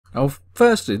Oh,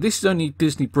 firstly, this is only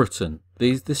Disney Britain.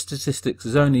 This statistics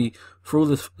is only for all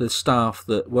the staff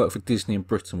that work for Disney in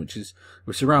Britain, which is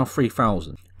around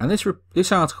 3,000. And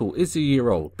this article is a year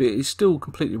old, but it's still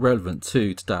completely relevant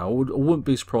to today. I wouldn't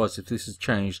be surprised if this has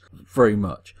changed very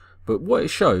much. But what it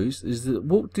shows is that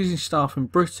Walt Disney staff in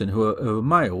Britain who are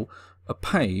male are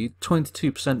paid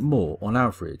 22% more on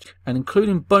average, and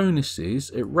including bonuses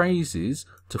it raises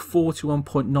to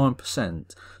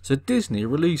 41.9%. So Disney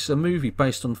released a movie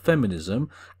based on feminism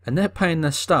and they're paying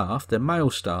their staff, their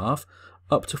male staff,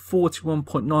 up to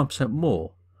 41.9%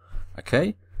 more.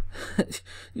 Okay?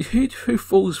 who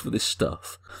falls for this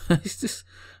stuff? It's just,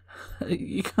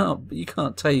 you can't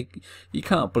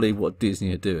believe what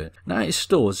Disney are doing. Now at its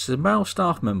stores, the male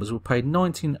staff members were paid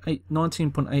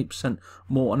 19.8%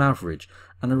 more on average,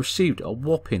 and they received a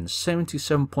whopping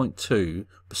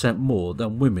 77.2% more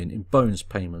than women in bonus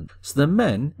payment. So the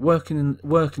men working in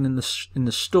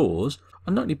the stores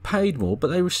are not only paid more, but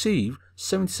they receive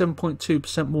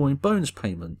 77.2% more in bonus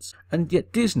payments. And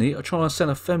yet Disney are trying to sell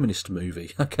a feminist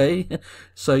movie. Okay,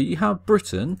 so you have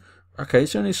Britain. Okay,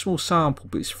 it's only a small sample,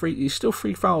 but it's still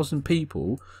 3,000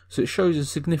 people, so it shows a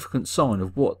significant sign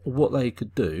of what they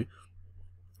could do.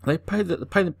 They pay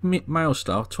the male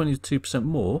staff 22%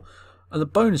 more, and the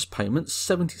bonus payments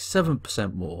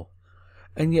 77% more.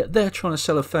 And yet they're trying to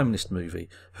sell a feminist movie.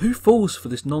 Who falls for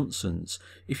this nonsense?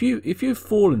 If you've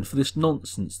fallen for this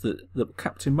nonsense that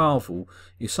Captain Marvel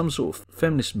is some sort of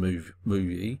feminist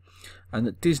movie, and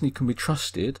that Disney can be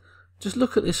trusted, just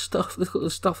look at this stuff. Look at the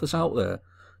stuff that's out there.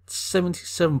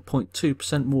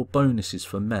 77.2% more bonuses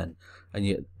for men, and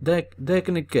yet they're going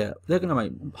to make they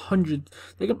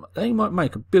might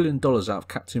make $1 billion out of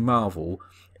Captain Marvel,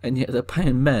 and yet they're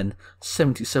paying men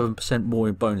 77% more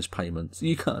in bonus payments.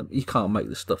 You can't make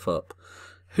this stuff up.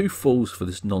 Who falls for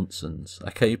this nonsense?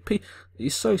 Okay,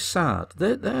 it's so sad.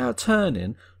 They are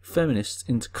turning feminists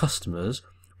into customers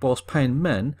whilst paying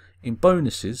men in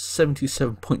bonuses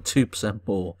 77.2%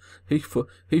 more. Who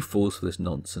falls for this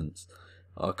nonsense?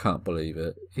 I can't believe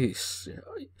it. It's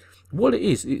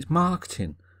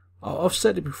marketing. I've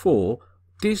said it before.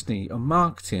 Disney are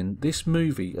marketing this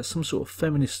movie as some sort of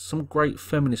feminist, some great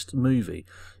feminist movie.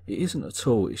 It isn't at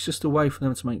all. It's just a way for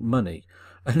them to make money,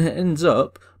 and it ends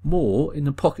up more in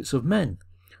the pockets of men.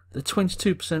 The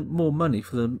 22% more money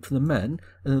for the men,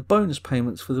 and the bonus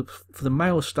payments for the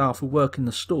male staff who work in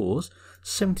the stores,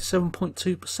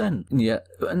 77.2%. Yeah,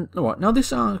 and all right, now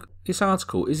this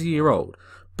article is a year old.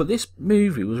 But this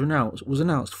movie was announced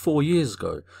 4 years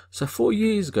ago. So 4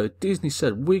 years ago, Disney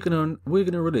said we're gonna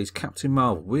release Captain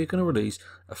Marvel. We're gonna release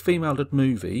a female-led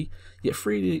movie. Yet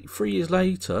three years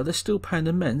later, they're still paying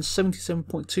the men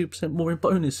 77.2% more in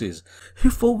bonuses.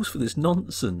 Who falls for this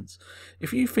nonsense?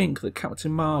 If you think that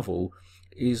Captain Marvel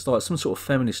is like some sort of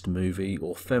feminist movie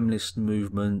or feminist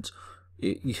movement,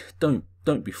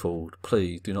 don't be fooled.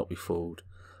 Please do not be fooled.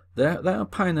 They are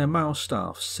paying their male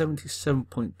staff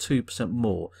 77.2%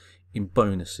 more in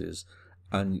bonuses,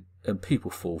 and people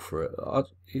fall for it.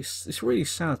 It's really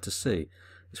sad to see.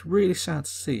 It's really sad to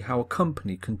see how a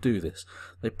company can do this.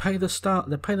 They pay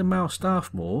the male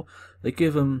staff more. They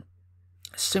give them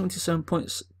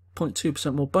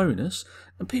 77.2% more bonus,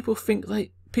 and people think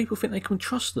they can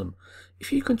trust them.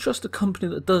 If you can trust a company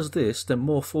that does this, then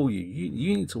more for you.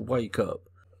 You need to wake up.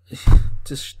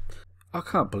 I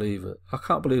can't believe it. I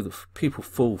can't believe that people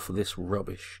fall for this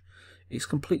rubbish. It's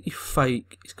completely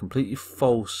fake. It's completely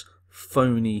false,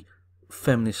 phony,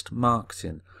 feminist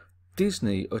marketing.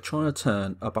 Disney are trying to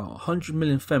turn about 100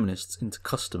 million feminists into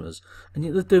customers, and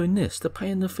yet they're doing this. They're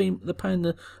paying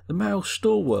the male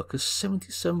store workers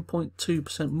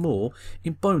 77.2% more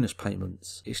in bonus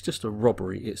payments. It's just a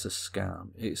robbery. It's a scam.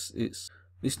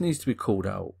 This needs to be called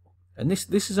out. And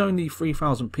this is only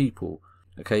 3,000 people.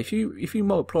 Okay, if you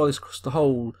multiply this across the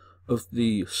whole of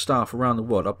the staff around the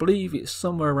world, I believe it's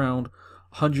somewhere around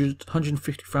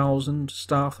 150,000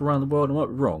 staff around the world. I might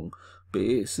be wrong, but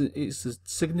it's a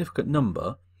significant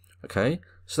number. Okay,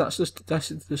 so that's just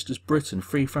Britain,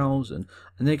 3,000,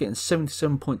 and they're getting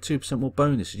 77.2% more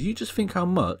bonuses. You just think how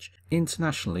much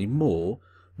internationally more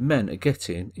men are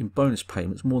getting in bonus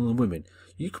payments more than women.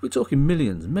 You could be talking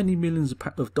millions, many millions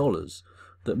of dollars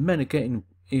that men are getting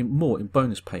more in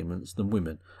bonus payments than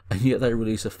women, and yet they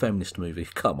release a feminist movie.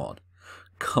 Come on,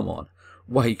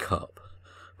 wake up,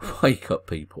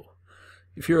 people.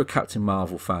 If you're a Captain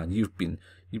Marvel fan, you've been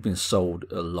sold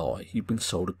a lie. You've been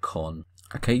sold a con.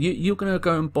 Okay, you're going to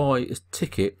go and buy a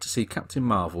ticket to see Captain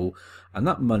Marvel, and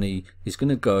that money is going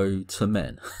to go to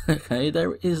men. Okay,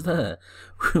 there it is. There,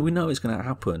 we know it's going to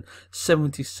happen.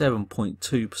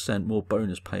 77.2% more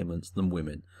bonus payments than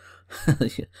women.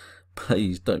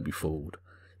 Please don't be fooled.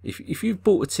 If you've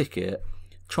bought a ticket,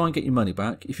 try and get your money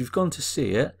back. If you've gone to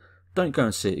see it, don't go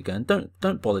and see it again.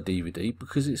 Don't buy the DVD,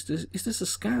 because it's just a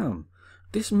scam.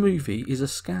 This movie is a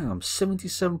scam.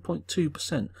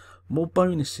 77.2% more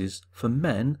bonuses for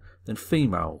men than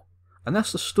female, and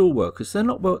that's the store workers. They're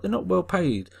not well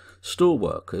paid store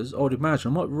workers, I would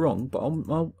imagine. I might be wrong, but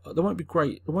they won't be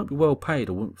great. They won't be well paid.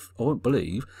 I won't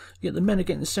believe. Yet the men are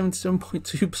getting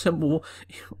 77.2% more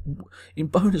in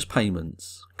bonus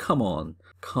payments. Come on,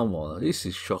 this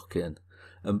is shocking.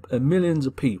 And millions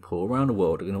of people around the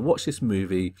world are going to watch this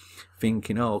movie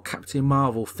thinking, oh, Captain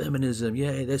Marvel, feminism,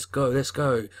 yeah, let's go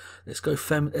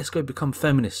become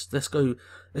feminists, let's go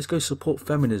support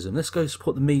feminism, let's go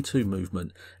support the Me Too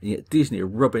movement. And yet Disney are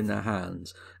rubbing their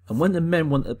hands. And when the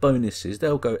men want the bonuses,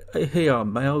 they'll go, hey, here you are,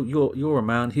 male, you're a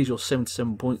man, here's your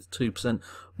 77.2%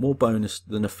 more bonus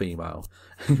than a female.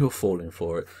 And you're falling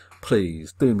for it.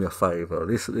 Please, do me a favour.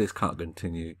 This can't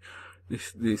continue.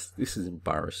 This is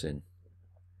embarrassing.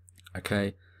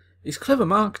 Okay, it's clever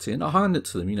marketing. I hand it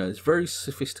to them. It's very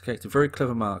sophisticated, very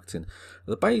clever marketing.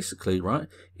 But basically, right?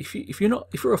 If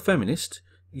you're a feminist,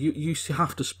 you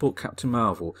have to support Captain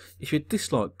Marvel. If you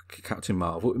dislike Captain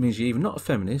Marvel, it means you're either not a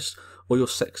feminist or you're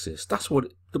sexist. That's what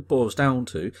it boils down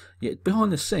to. Yet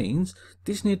behind the scenes,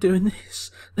 Disney are doing this.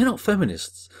 They're not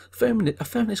feminists. A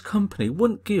feminist company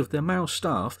wouldn't give their male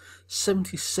staff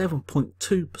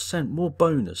 77.2% more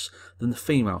bonus than the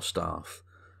female staff.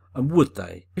 And would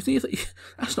they?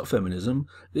 That's not feminism.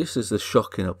 This is the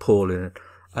shocking, appalling,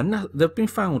 and they've been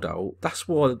found out. That's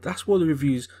why the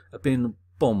reviews have been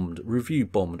review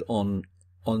bombed on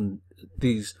Rotten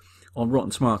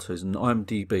Tomatoes and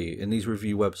IMDb and these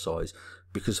review websites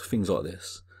because of things like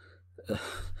this.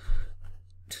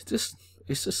 It's just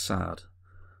sad.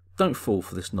 Don't fall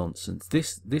for this nonsense.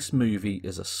 This movie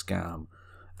is a scam,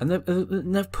 and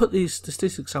they've put these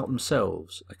statistics out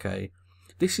themselves. Okay.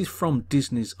 This is from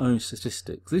Disney's own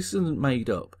statistics. This isn't made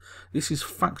up. This is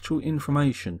factual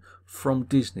information from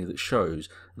Disney that shows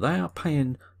they are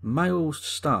paying male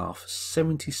staff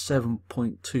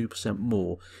 77.2%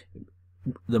 more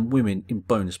than women in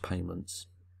bonus payments.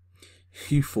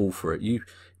 You fall for it. You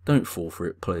don't fall for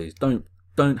it, please. Don't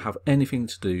have anything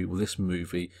to do with this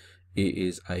movie. It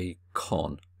is a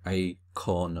con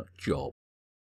job.